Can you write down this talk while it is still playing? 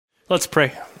Let's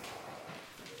pray.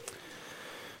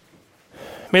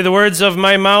 May the words of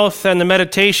my mouth and the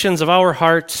meditations of our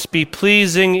hearts be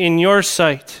pleasing in your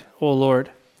sight, O Lord,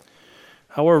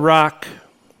 our rock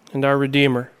and our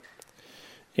Redeemer.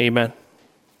 Amen.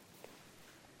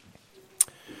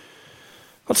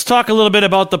 Let's talk a little bit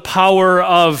about the power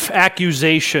of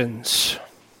accusations.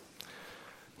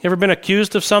 You ever been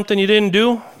accused of something you didn't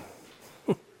do?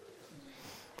 It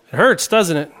hurts,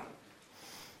 doesn't it?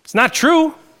 It's not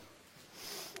true.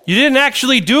 You didn't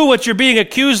actually do what you're being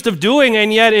accused of doing,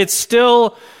 and yet it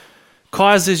still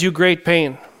causes you great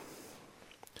pain.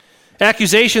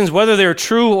 Accusations, whether they're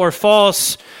true or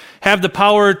false, have the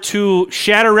power to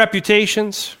shatter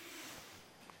reputations,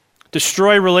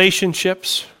 destroy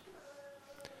relationships.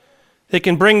 They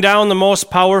can bring down the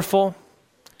most powerful,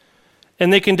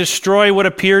 and they can destroy what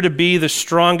appear to be the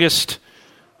strongest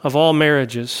of all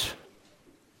marriages.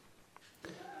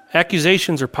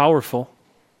 Accusations are powerful.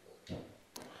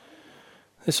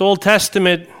 This Old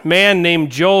Testament man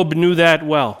named Job knew that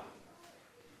well.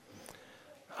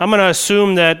 I'm going to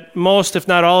assume that most, if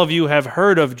not all of you, have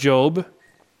heard of Job.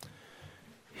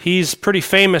 He's pretty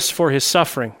famous for his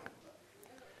suffering.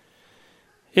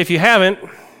 If you haven't,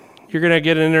 you're going to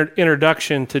get an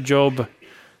introduction to Job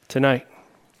tonight.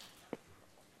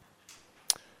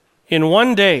 In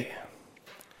one day,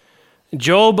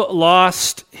 Job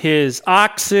lost his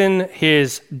oxen,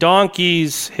 his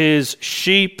donkeys, his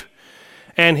sheep,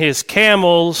 and his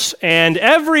camels, and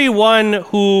everyone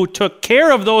who took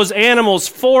care of those animals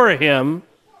for him.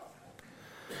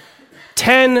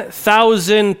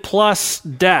 10,000 plus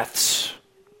deaths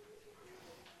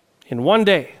in one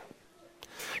day.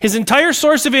 His entire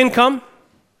source of income,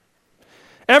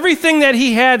 everything that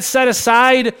he had set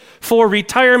aside for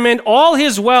retirement, all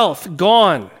his wealth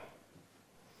gone,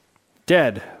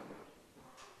 dead.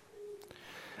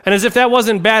 And as if that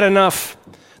wasn't bad enough,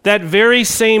 that very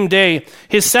same day,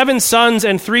 his 7 sons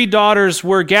and 3 daughters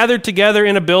were gathered together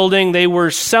in a building. They were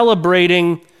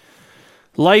celebrating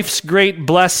life's great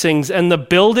blessings, and the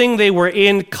building they were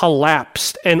in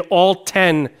collapsed, and all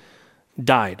 10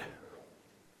 died.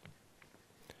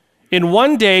 In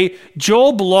one day,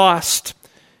 Job lost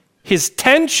his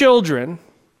 10 children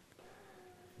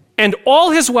and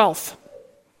all his wealth.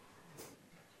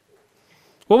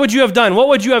 What would you have done? What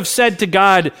would you have said to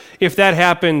God if that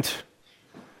happened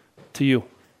to you?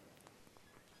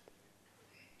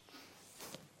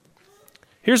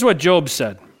 Here's what Job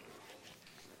said.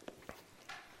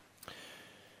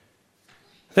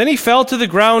 Then he fell to the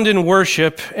ground in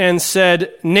worship and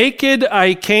said, "Naked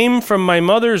I came from my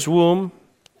mother's womb,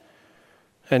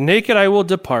 and naked I will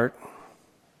depart.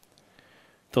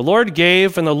 The Lord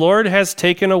gave, and the Lord has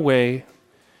taken away.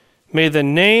 May the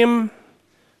name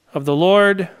of the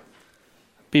Lord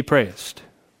be praised."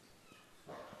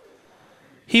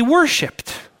 He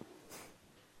worshiped.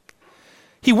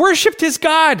 He worshiped his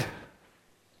God.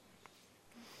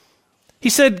 He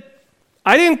said,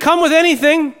 "I didn't come with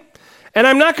anything, and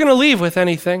I'm not going to leave with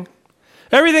anything.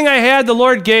 Everything I had, the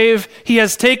Lord gave. He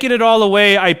has taken it all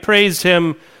away. I praise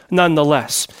him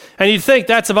nonetheless." And you'd think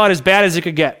that's about as bad as it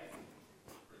could get.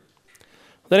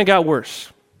 Then it got worse.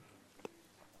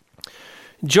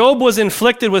 Job was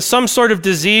inflicted with some sort of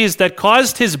disease that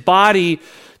caused his body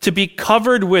to be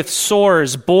covered with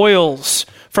sores, boils,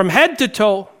 from head to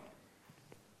toe.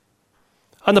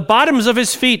 On the bottoms of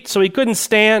his feet, so he couldn't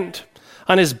stand.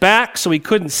 On his back, so he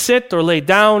couldn't sit or lay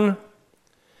down.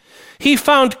 He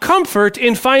found comfort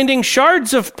in finding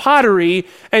shards of pottery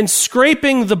and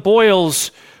scraping the boils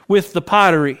with the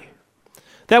pottery.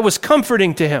 That was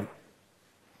comforting to him.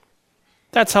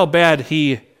 That's how bad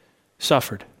he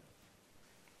suffered.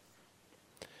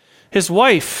 His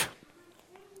wife,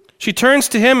 she turns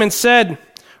to him and said,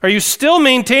 "Are you still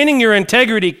maintaining your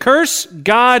integrity? Curse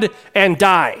God and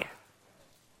die."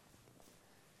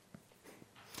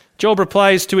 Job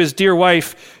replies to his dear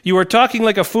wife, "You are talking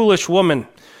like a foolish woman.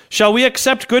 Shall we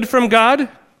accept good from God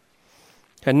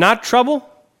and not trouble?"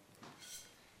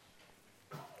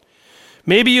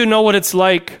 Maybe you know what it's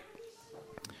like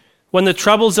when the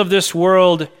troubles of this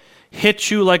world hit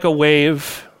you like a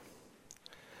wave,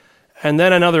 and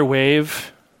then another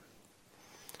wave,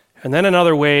 and then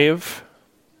another wave.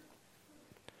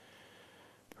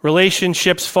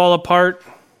 Relationships fall apart.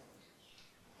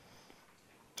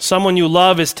 Someone you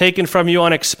love is taken from you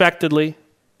unexpectedly.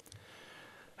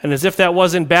 And as if that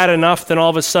wasn't bad enough, then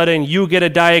all of a sudden you get a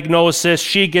diagnosis,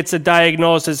 she gets a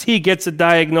diagnosis, he gets a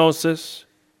diagnosis.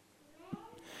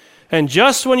 And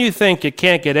just when you think it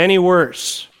can't get any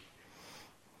worse,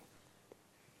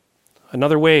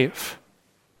 another wave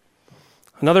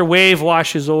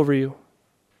washes over you.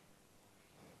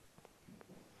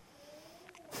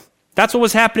 That's what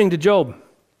was happening to Job.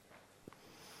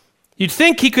 You'd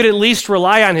think he could at least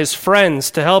rely on his friends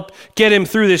to help get him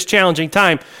through this challenging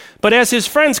time. But as his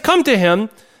friends come to him,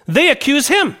 they accuse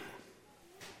him.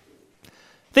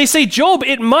 They say, Job,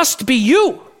 it must be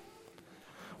you.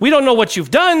 We don't know what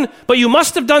you've done, but you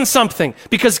must have done something,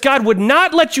 because God would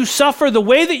not let you suffer the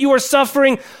way that you are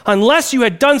suffering unless you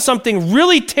had done something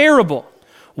really terrible.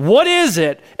 What is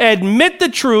it? Admit the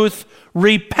truth,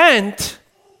 repent.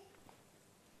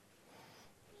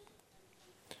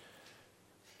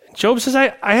 Job says,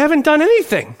 I haven't done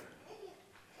anything.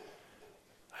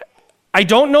 I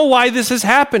don't know why this is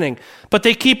happening, but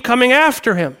they keep coming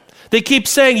after him. They keep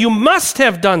saying, you must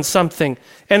have done something.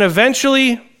 And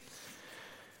eventually,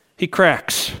 he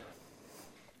cracks.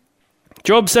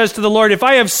 Job says to the Lord, if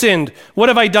I have sinned, what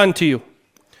have I done to you?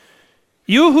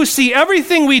 You who see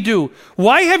everything we do,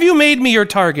 why have you made me your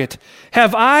target?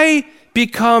 Have I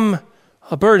become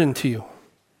a burden to you?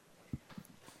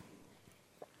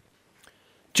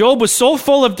 Job was so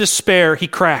full of despair, he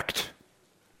cracked.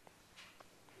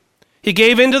 He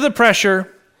gave in to the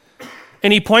pressure,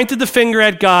 and he pointed the finger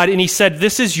at God, and he said,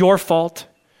 this is your fault.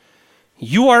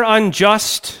 You are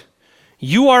unjust.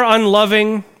 You are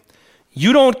unloving.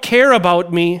 You don't care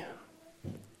about me.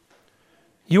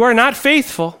 You are not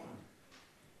faithful.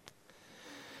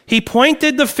 He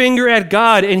pointed the finger at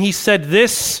God, and he said,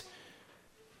 this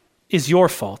is your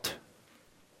fault.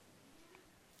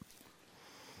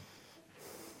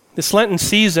 This Lenten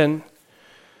season,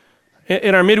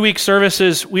 in our midweek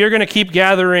services, we are going to keep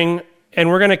gathering and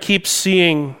we're going to keep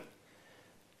seeing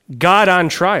God on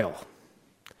trial.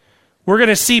 We're going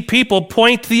to see people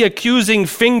point the accusing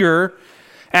finger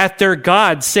at their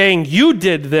God, saying, you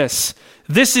did this.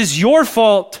 This is your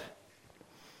fault.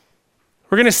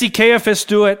 We're going to see Caiaphas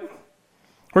do it.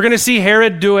 We're going to see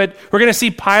Herod do it. We're going to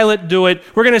see Pilate do it.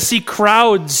 We're going to see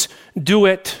crowds do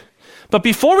it. But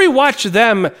before we watch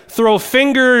them throw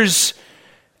fingers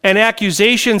and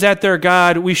accusations at their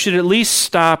God, we should at least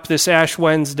stop this Ash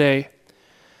Wednesday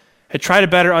and try to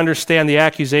better understand the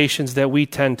accusations that we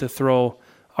tend to throw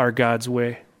our God's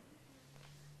way.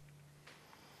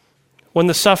 When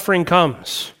the suffering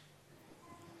comes,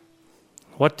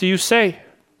 what do you say?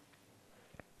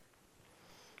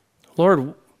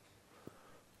 Lord,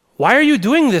 why are you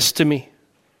doing this to me?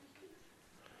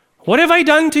 What have I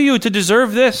done to you to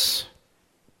deserve this?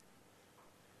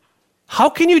 How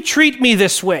can you treat me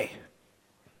this way?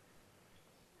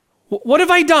 What have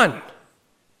I done?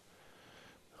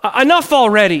 Enough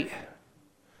already.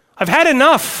 I've had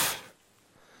enough.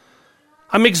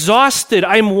 I'm exhausted.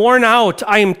 I'm worn out.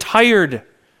 I am tired.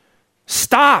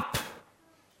 Stop.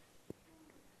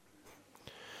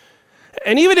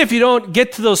 And even if you don't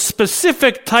get to those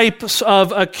specific types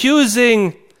of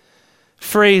accusing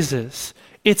phrases,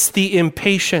 it's the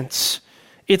impatience.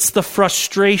 It's the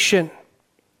frustration.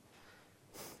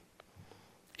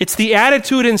 It's the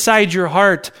attitude inside your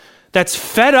heart that's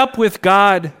fed up with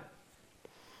God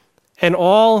and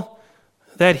all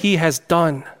that he has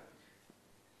done.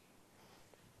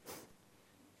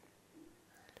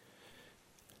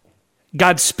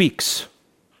 God speaks.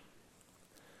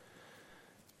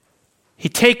 He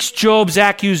takes Job's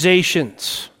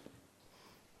accusations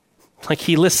like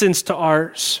he listens to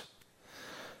ours.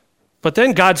 But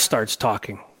then God starts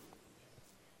talking.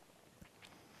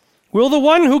 Will the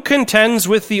one who contends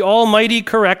with the Almighty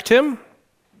correct him?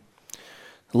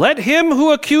 Let him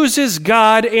who accuses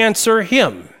God answer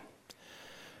him.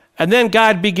 And then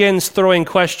God begins throwing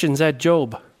questions at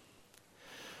Job.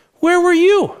 Where were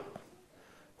you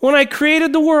when I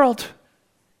created the world?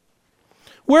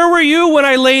 Where were you when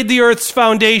I laid the earth's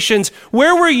foundations?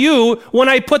 Where were you when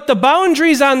I put the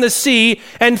boundaries on the sea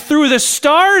and threw the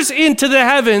stars into the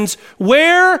heavens?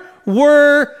 Where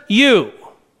were you?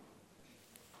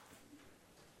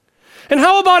 And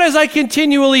how about as I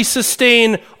continually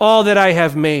sustain all that I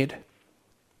have made?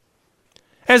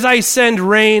 As I send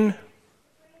rain,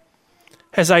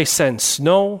 as I send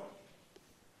snow,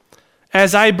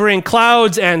 as I bring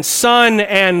clouds and sun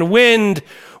and wind,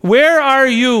 where are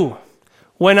you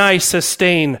when I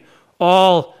sustain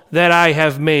all that I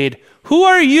have made? Who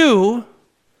are you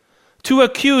to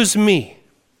accuse me?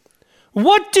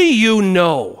 What do you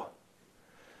know?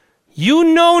 You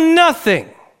know nothing.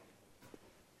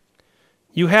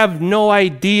 You have no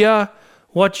idea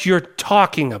what you're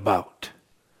talking about.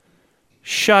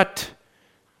 Shut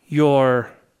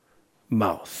your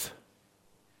mouth.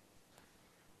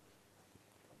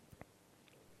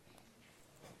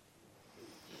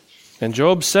 And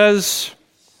Job says,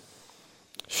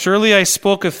 surely I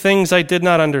spoke of things I did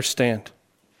not understand.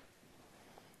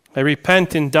 I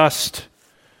repent in dust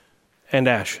and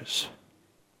ashes.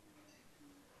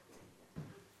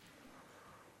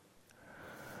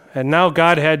 And now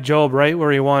God had Job right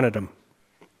where he wanted him,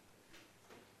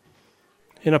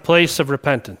 in a place of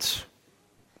repentance.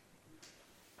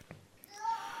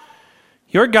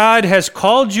 Your God has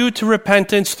called you to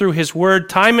repentance through his word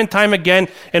time and time again,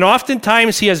 and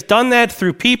oftentimes he has done that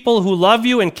through people who love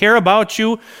you and care about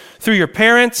you, through your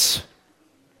parents,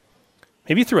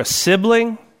 maybe through a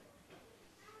sibling,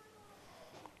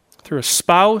 through a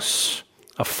spouse,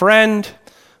 a friend,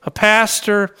 a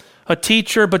pastor, a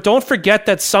teacher. But don't forget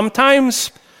that sometimes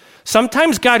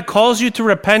God calls you to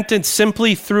repentance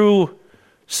simply through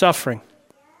suffering.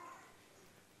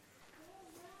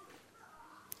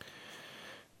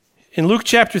 In Luke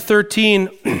chapter 13,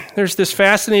 there's this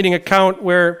fascinating account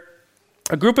where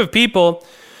a group of people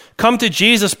come to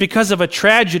Jesus because of a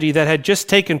tragedy that had just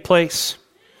taken place.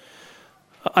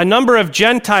 A number of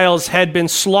Gentiles had been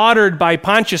slaughtered by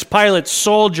Pontius Pilate's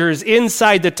soldiers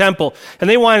inside the temple, and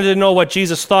they wanted to know what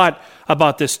Jesus thought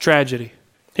about this tragedy.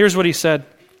 Here's what he said.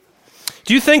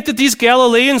 Do you think that these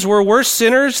Galileans were worse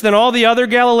sinners than all the other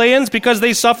Galileans because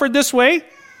they suffered this way?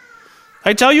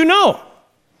 I tell you, no.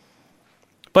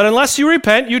 But unless you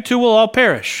repent, you too will all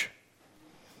perish.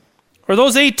 Or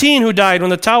those 18 who died when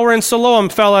the tower in Siloam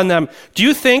fell on them, do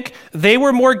you think they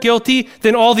were more guilty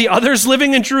than all the others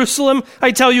living in Jerusalem?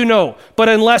 I tell you, no. But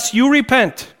unless you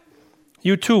repent,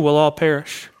 you too will all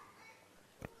perish.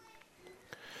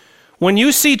 When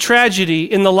you see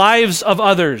tragedy in the lives of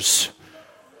others,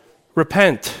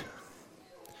 repent.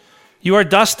 You are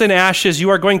dust and ashes. You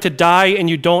are going to die and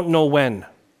you don't know when.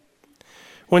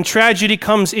 When tragedy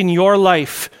comes in your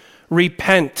life,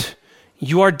 repent.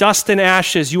 You are dust and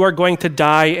ashes. You are going to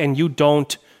die and you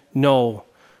don't know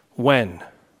when.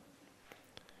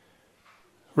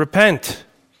 Repent.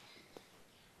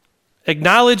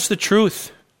 Acknowledge the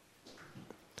truth.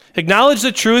 Acknowledge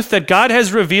the truth that God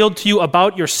has revealed to you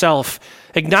about yourself.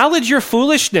 Acknowledge your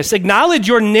foolishness. Acknowledge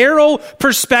your narrow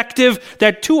perspective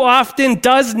that too often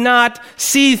does not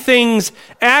see things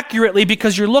accurately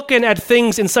because you're looking at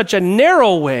things in such a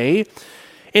narrow way,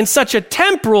 in such a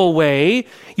temporal way.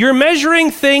 You're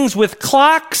measuring things with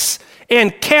clocks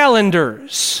and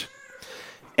calendars.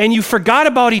 And you forgot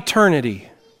about eternity.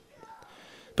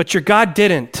 But your God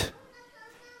didn't.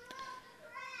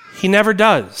 He never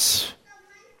does.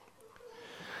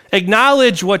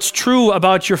 Acknowledge what's true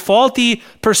about your faulty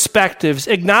perspectives.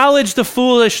 Acknowledge the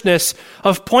foolishness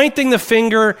of pointing the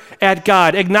finger at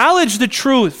God. Acknowledge the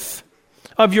truth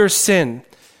of your sin.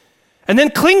 And then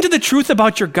cling to the truth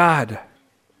about your God.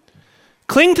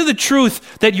 Cling to the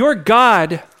truth that your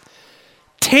God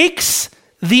takes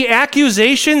the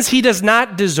accusations he does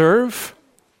not deserve,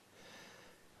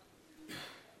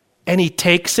 and he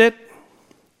takes it,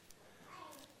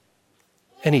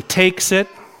 and he takes it,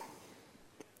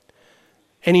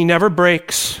 and he never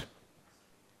breaks.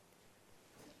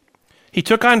 He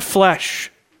took on flesh.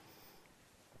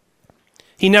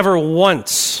 He never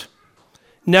once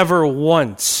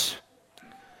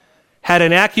had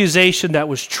an accusation that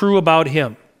was true about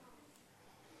him.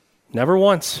 Never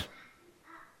once.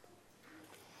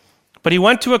 But he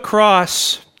went to a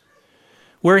cross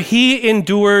where he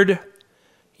endured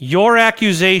your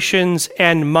accusations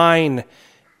and mine,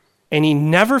 and he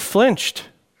never flinched.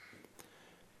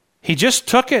 He just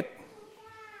took it.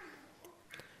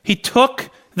 He took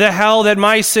the hell that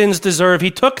my sins deserve.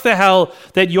 He took the hell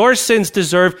that your sins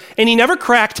deserve, and he never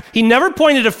cracked. He never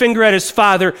pointed a finger at his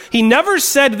Father. He never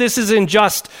said this is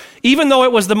unjust, even though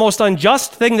it was the most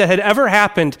unjust thing that had ever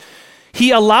happened.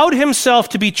 He allowed himself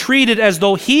to be treated as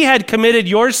though he had committed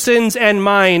your sins and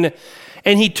mine,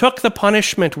 and he took the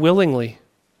punishment willingly.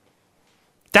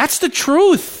 That's the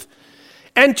truth.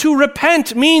 And to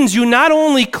repent means you not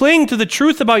only cling to the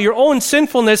truth about your own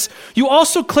sinfulness, you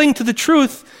also cling to the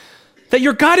truth that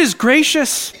your God is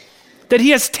gracious, that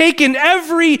he has taken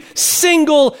every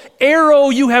single arrow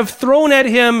you have thrown at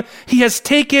him. He has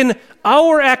taken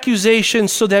our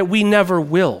accusations so that we never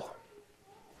will.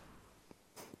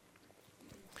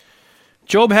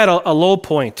 Job had a low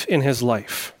point in his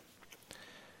life,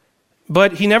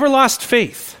 but he never lost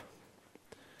faith.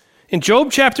 In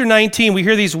Job chapter 19, we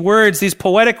hear these words, these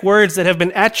poetic words that have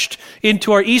been etched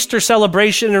into our Easter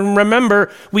celebration. And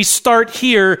remember, we start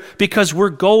here because we're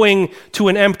going to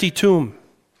an empty tomb.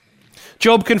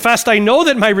 Job confessed, I know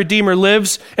that my Redeemer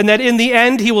lives, and that in the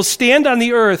end he will stand on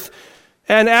the earth.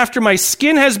 And after my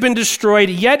skin has been destroyed,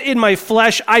 yet in my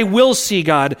flesh I will see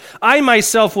God. I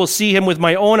myself will see him with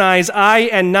my own eyes, I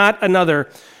and not another.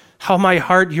 How my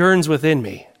heart yearns within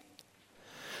me.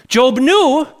 Job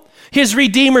knew his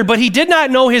Redeemer, but he did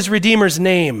not know his Redeemer's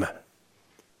name.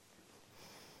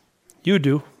 You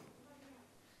do.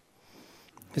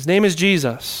 His name is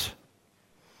Jesus.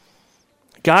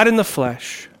 God in the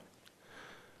flesh.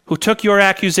 who took your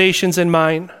accusations and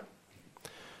mine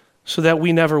so that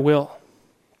we never will.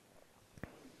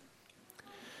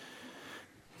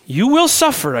 You will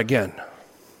suffer again.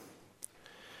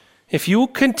 If you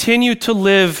continue to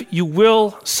live, you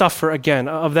will suffer again.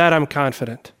 Of that I'm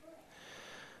confident.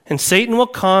 And Satan will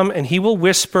come and he will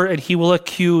whisper and he will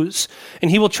accuse. And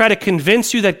he will try to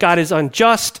convince you that God is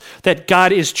unjust, that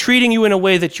God is treating you in a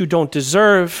way that you don't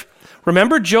deserve.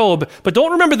 Remember Job, but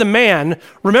don't remember the man.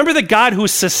 Remember the God who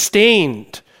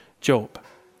sustained Job.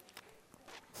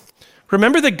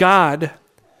 Remember the God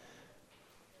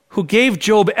who gave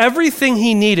Job everything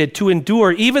he needed to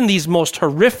endure even these most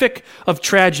horrific of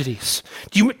tragedies.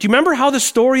 Do you remember how the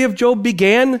story of Job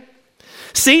began?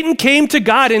 Satan came to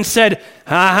God and said,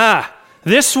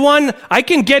 this one, I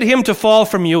can get him to fall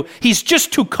from you. He's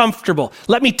just too comfortable.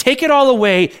 Let me take it all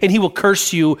away and he will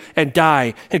curse you and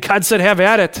die. And God said, have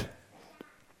at it.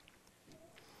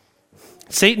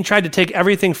 Satan tried to take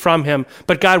everything from him,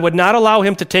 but God would not allow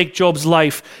him to take Job's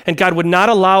life, and God would not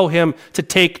allow him to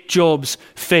take Job's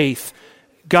faith.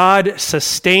 God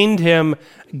sustained him.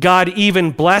 God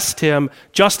even blessed him,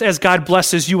 just as God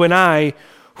blesses you and I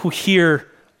who hear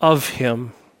of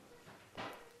him.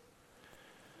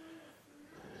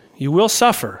 You will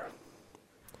suffer,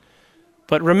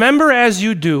 but remember as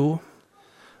you do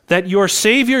that your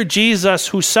Savior Jesus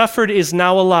who suffered is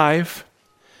now alive,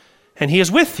 and he is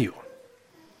with you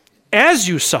as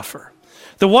you suffer.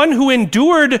 The one who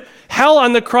endured hell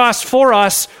on the cross for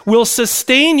us will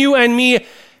sustain you and me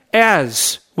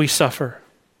as we suffer.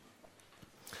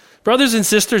 Brothers and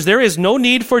sisters, there is no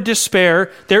need for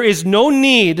despair. There is no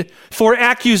need for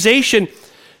accusation.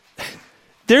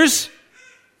 There's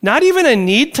not even a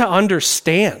need to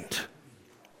understand,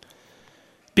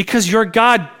 because your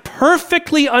God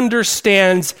perfectly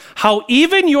understands how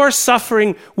even your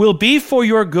suffering will be for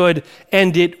your good,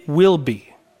 and it will be.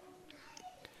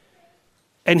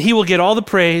 And he will get all the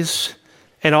praise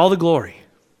and all the glory.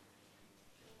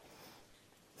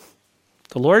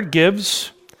 The Lord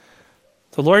gives,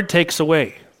 the Lord takes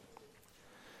away.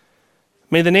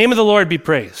 May the name of the Lord be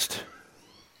praised.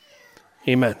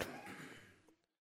 Amen.